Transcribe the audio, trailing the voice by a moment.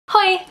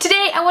Hi!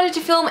 Today I wanted to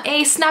film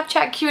a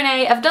Snapchat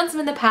Q&A. I've done some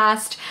in the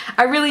past.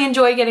 I really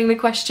enjoy getting the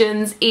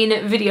questions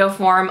in video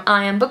form.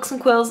 I am Books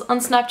and Quills on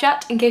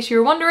Snapchat, in case you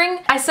were wondering.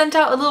 I sent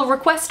out a little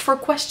request for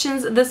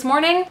questions this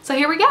morning, so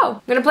here we go.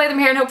 I'm gonna play them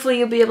here and hopefully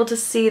you'll be able to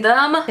see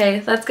them.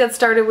 Okay, let's get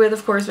started with,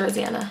 of course,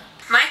 Rosianna.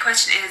 My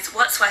question is,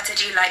 what sweater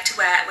do you like to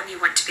wear when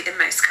you want to be the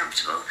most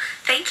comfortable?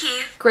 Thank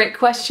you. Great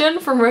question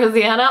from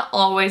Rosianna,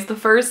 always the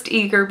first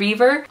eager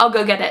beaver. I'll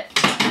go get it.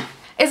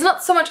 It's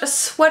not so much a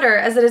sweater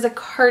as it is a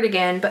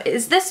cardigan, but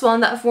it's this one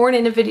that I've worn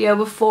in a video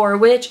before,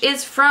 which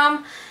is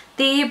from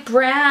the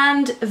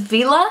brand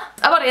Vila.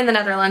 I bought it in the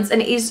Netherlands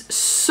and it is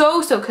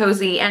so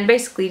cozy and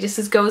basically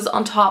just goes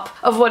on top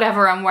of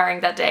whatever I'm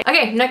wearing that day.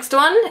 Okay, next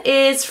one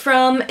is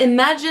from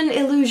Imagine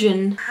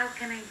Illusion. How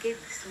can I get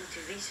this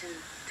motivation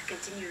to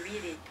continue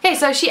reading? Okay,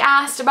 so she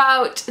asked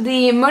about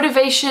the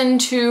motivation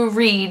to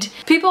read.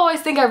 People always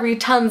think I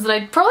read tons and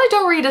I probably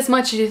don't read as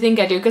much as you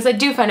think I do because I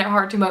do find it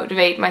hard to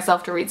motivate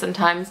myself to read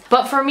sometimes.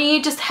 But for me,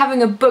 just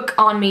having a book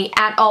on me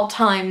at all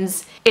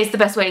times is the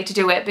best way to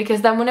do it,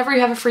 because then whenever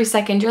you have a free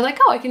second you're like,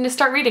 oh, I can just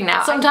start reading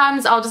now.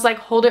 Sometimes I'll just like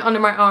hold it under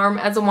my arm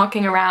as I'm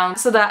walking around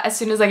so that as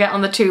soon as I get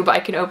on the tube I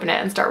can open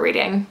it and start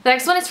reading. The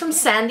next one is from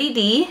Sandy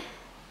D.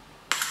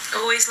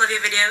 Always love your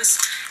videos.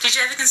 Did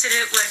you ever consider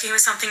working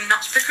with something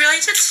not book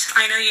related?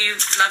 I know you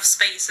love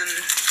space and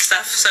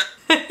stuff, so...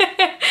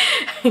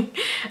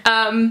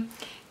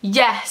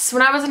 Yes,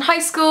 when I was in high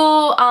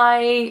school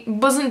I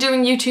wasn't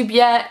doing YouTube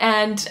yet,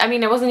 and I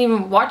mean I wasn't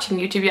even watching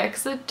YouTube yet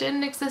because it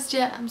didn't exist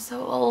yet. I'm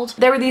so old.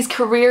 There were these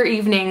career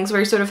evenings where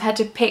you sort of had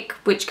to pick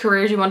which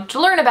careers you wanted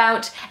to learn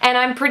about, and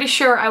I'm pretty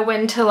sure I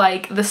went to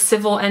like the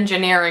civil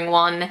engineering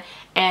one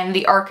and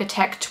the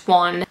architect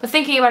one. But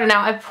thinking about it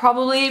now, I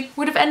probably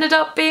would have ended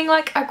up being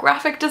like a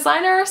graphic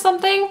designer or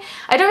something.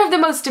 I don't have the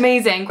most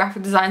amazing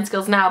graphic design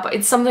skills now, but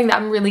it's something that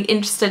I'm really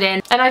interested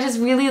in and I just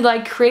really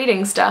like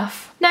creating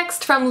stuff.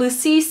 Next, from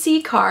Lucy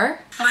C. Carr.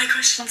 My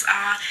questions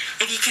are,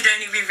 if you could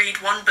only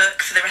reread one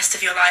book for the rest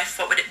of your life,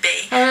 what would it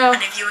be? Oh.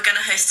 And if you were going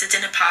to host a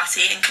dinner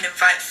party and could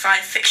invite 5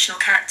 fictional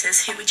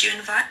characters, who would you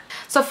invite?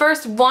 So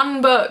first,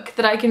 one book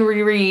that I can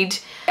reread.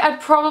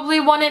 I'd probably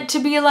want it to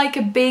be like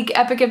a big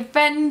epic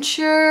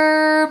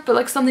adventure, but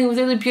like something with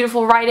really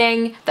beautiful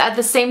writing that at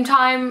the same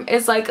time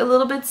is like a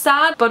little bit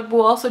sad, but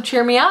will also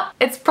cheer me up.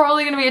 It's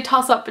probably going to be a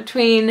toss-up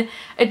between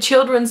a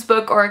children's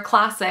book or a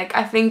classic.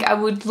 I think I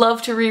would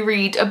love to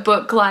reread a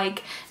book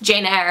like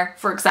Jane Eyre,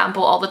 for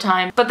example, all the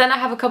time. But then I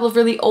have a couple of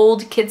really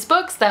old kids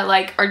books that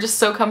like are just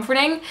so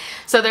comforting.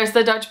 So there's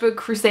the Dutch book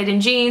Crusade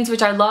in Jeans,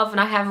 which I love and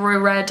I have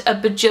reread a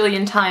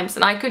bajillion times,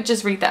 and I could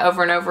just read that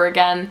over and over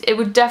again. It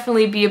would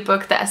definitely be a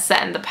book that is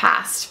set in the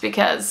past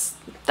because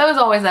those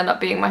always end up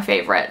being my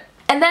favorite.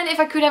 And then if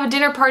I could have a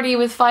dinner party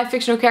with 5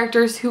 fictional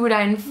characters, who would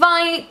I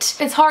invite?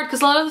 It's hard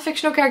because a lot of the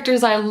fictional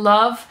characters I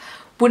love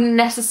wouldn't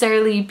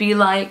necessarily be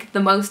like the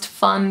most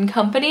fun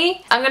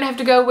company. I'm gonna have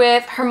to go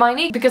with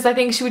Hermione because I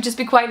think she would just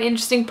be quite an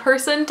interesting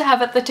person to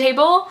have at the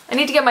table. I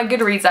need to get my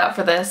Goodreads out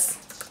for this.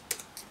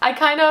 I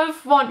kind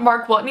of want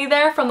Mark Watney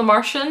there from The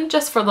Martian,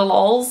 just for the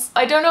lols.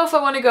 I don't know if I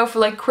want to go for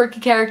like quirky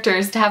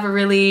characters to have a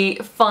really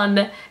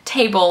fun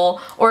table,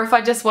 or if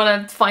I just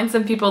want to find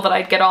some people that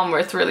I'd get on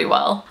with really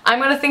well. I'm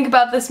gonna think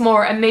about this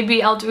more and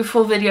maybe I'll do a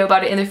full video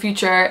about it in the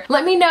future.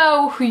 Let me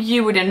know who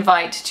you would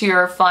invite to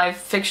your 5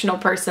 fictional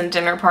person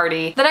dinner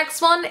party. The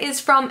next one is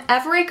from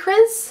Avery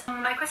Chris.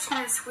 My question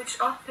is,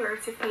 which author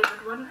is your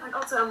favorite one? And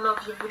also I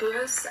love your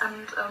videos,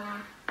 and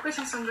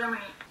greetings from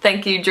Germany.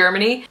 Thank you,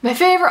 Germany. My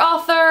favorite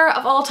author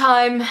of all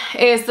time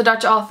is the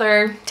Dutch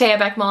author Thea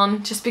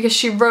Beckman, just because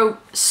she wrote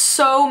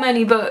so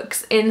many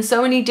books in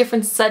so many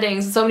different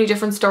settings and so many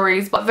different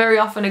stories, but very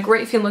often a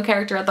great female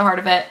character at the heart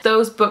of it.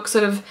 Those books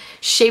sort of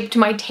shaped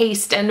my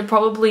taste and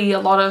probably a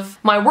lot of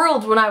my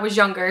world when I was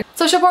younger.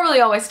 So she'll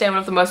probably always stay one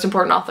of the most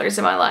important authors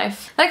in my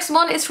life. Next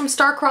one is from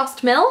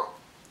Star-Crossed Mill.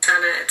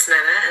 Anna, it's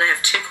Nana, and I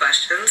have 2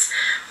 questions.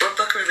 What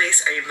book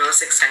release are you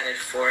most excited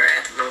for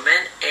at the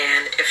moment?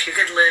 And if you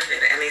could live in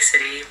any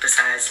city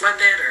besides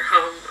London or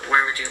home,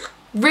 where would you live?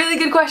 Really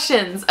good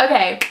questions.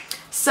 Okay,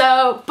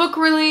 so book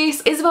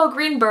release, Isabel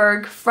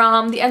Greenberg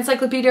from the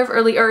Encyclopedia of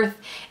Early Earth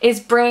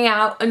is bringing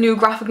out a new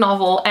graphic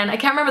novel, and I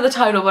can't remember the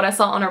title, but I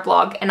saw it on her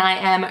blog and I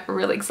am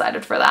really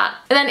excited for that.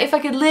 And then if I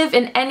could live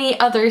in any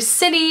other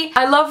city,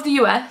 I love the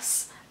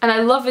US. And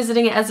I love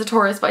visiting it as a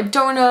tourist, but I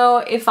don't know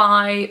if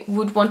I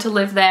would want to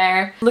live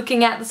there.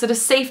 Looking at the sort of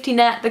safety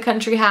net the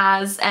country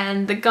has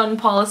and the gun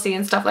policy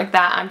and stuff like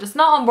that, I'm just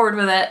not on board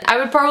with it. I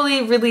would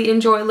probably really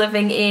enjoy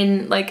living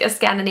in like a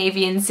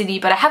Scandinavian city,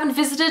 but I haven't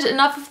visited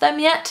enough of them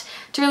yet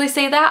to really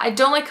say that. I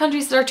don't like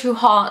countries that are too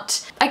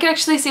hot. I could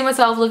actually see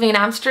myself living in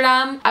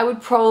Amsterdam. I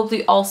would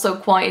probably also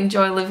quite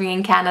enjoy living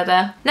in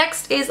Canada.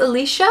 Next is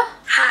Alicia.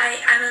 Hi,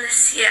 I'm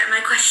Alicia.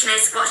 My question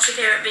is, what's your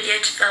favourite video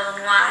to film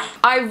and why?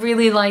 I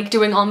really like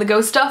doing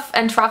on-the-go stuff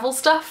and travel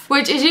stuff,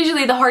 which is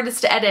usually the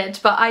hardest to edit,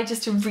 but I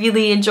just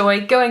really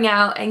enjoy going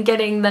out and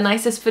getting the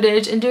nicest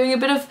footage and doing a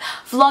bit of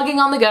vlogging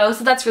on the go,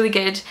 so that's really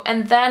good.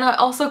 And then I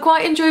also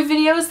quite enjoy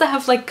videos that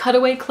have like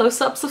cutaway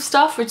close-ups of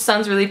stuff, which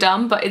sounds really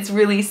dumb, but it's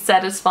really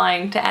satisfying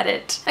trying to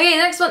edit. Okay, the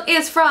next one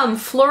is from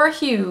Flora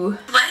Hugh.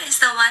 What is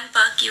the one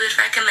book you would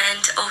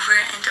recommend over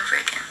and over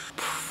again?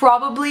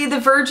 Probably The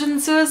Virgin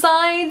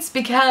Suicides,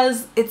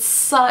 because it's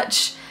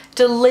such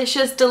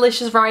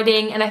delicious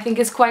writing, and I think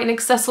it's quite an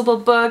accessible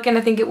book, and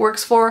I think it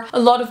works for a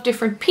lot of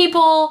different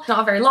people. It's not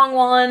a very long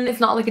one, it's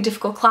not like a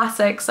difficult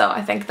classic, so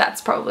I think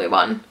that's probably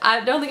one. I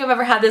don't think I've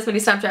ever had this many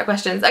Snapchat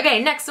questions.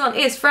 Okay, next one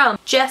is from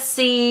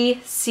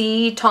Jessie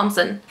C.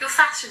 Thompson. Your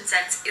fashion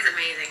sense is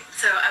amazing,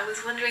 so I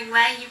was wondering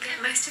where you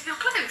get most of your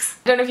clothes.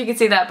 I don't know if you can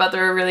see that, but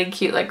there are really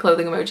cute like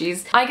clothing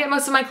emojis. I get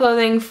most of my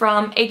clothing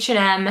from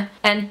H&M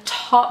and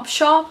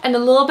Topshop and a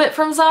little bit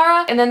from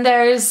Zara, and then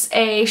there's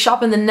a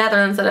shop in the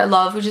Netherlands that I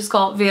love, which is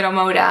called Vera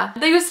Moda.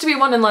 There used to be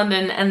one in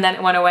London and then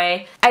it went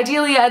away.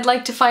 Ideally, I'd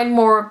like to find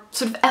more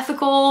sort of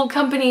ethical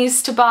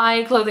companies to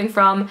buy clothing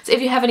from, so if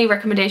you have any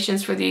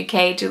recommendations for the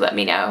UK, do let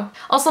me know.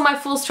 Also, my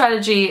full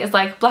strategy is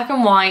like black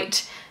and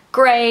white,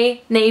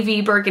 grey,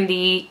 navy,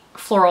 burgundy,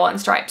 floral and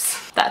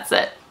stripes. That's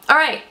it.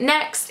 Alright,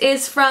 next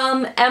is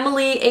from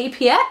Emily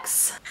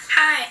APX.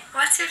 Hi,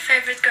 what's your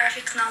favorite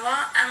graphic novel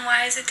and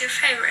why is it your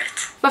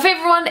favorite? My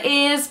favorite one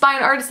is by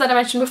an artist that I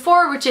mentioned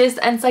before, which is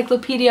The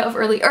Encyclopedia of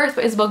Early Earth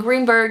by Isabel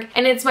Greenberg,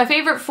 and it's my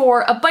favorite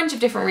for a bunch of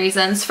different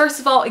reasons. First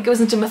of all, it goes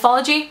into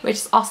mythology, which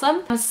is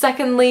awesome.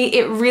 Secondly,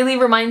 it really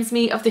reminds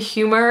me of the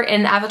humor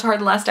in Avatar: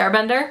 The Last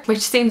Airbender, which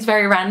seems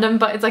very random,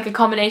 but it's like a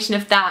combination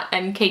of that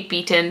and Kate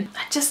Beaton.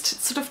 It just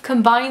sort of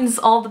combines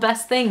all the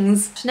best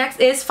things. Next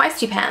is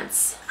Feisty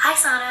Pants. Hi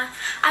Sana,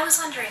 I was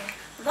wondering,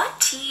 what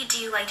tea do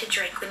you like to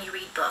drink when you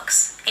read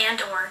books?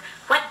 And or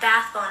what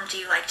bath bomb do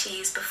you like to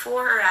use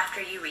before or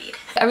after you read?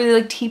 I really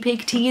like Tea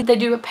Pig tea. They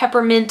do a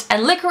peppermint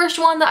and licorice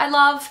one that I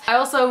love. I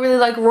also really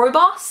like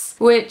rooibos,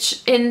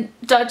 which in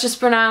Dutch is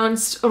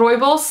pronounced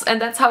rooibos, and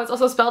that's how it's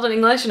also spelled in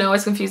English, and it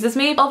always confuses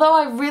me. Although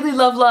I really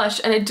love Lush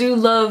and I do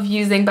love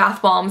using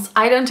bath bombs,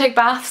 I don't take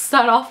baths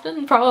that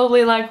often,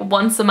 probably like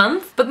once a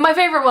month. But my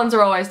favorite ones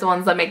are always the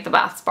ones that make the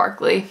bath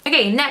sparkly.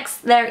 Okay,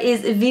 next there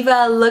is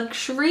Viva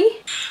Luxury.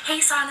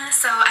 Hey Sana,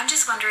 so I'm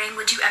just wondering,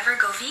 would you ever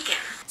go vegan?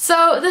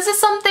 So this is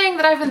something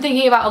that I've been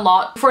thinking about a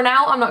lot. For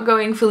now, I'm not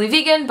going fully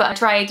vegan, but I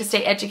try to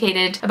stay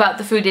educated about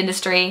the food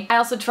industry. I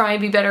also try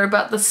and be better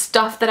about the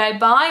stuff that I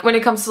buy when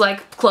it comes to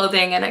like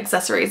clothing and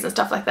accessories and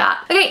stuff like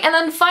that. Okay, and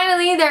then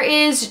finally there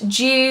is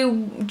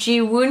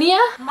Jiwunia.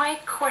 My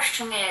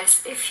question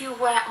is, if you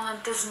were on a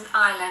desert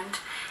island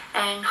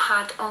and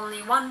had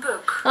only one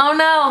book, Oh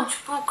no!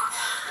 which book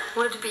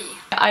would it be?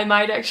 I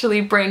might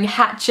actually bring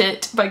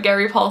Hatchet by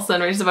Gary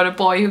Paulson, which is about a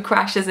boy who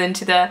crashes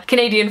into the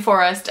Canadian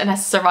forest and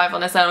has to survive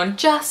on his own,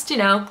 just, you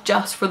know,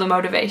 just for the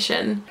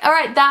motivation.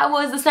 Alright, that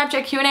was the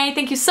Snapchat Q&A.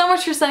 Thank you so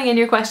much for sending in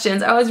your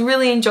questions. I always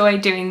really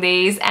enjoyed doing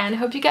these and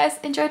hope you guys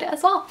enjoyed it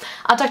as well.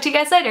 I'll talk to you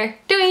guys later.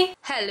 Doei!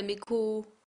 Hello, me cool.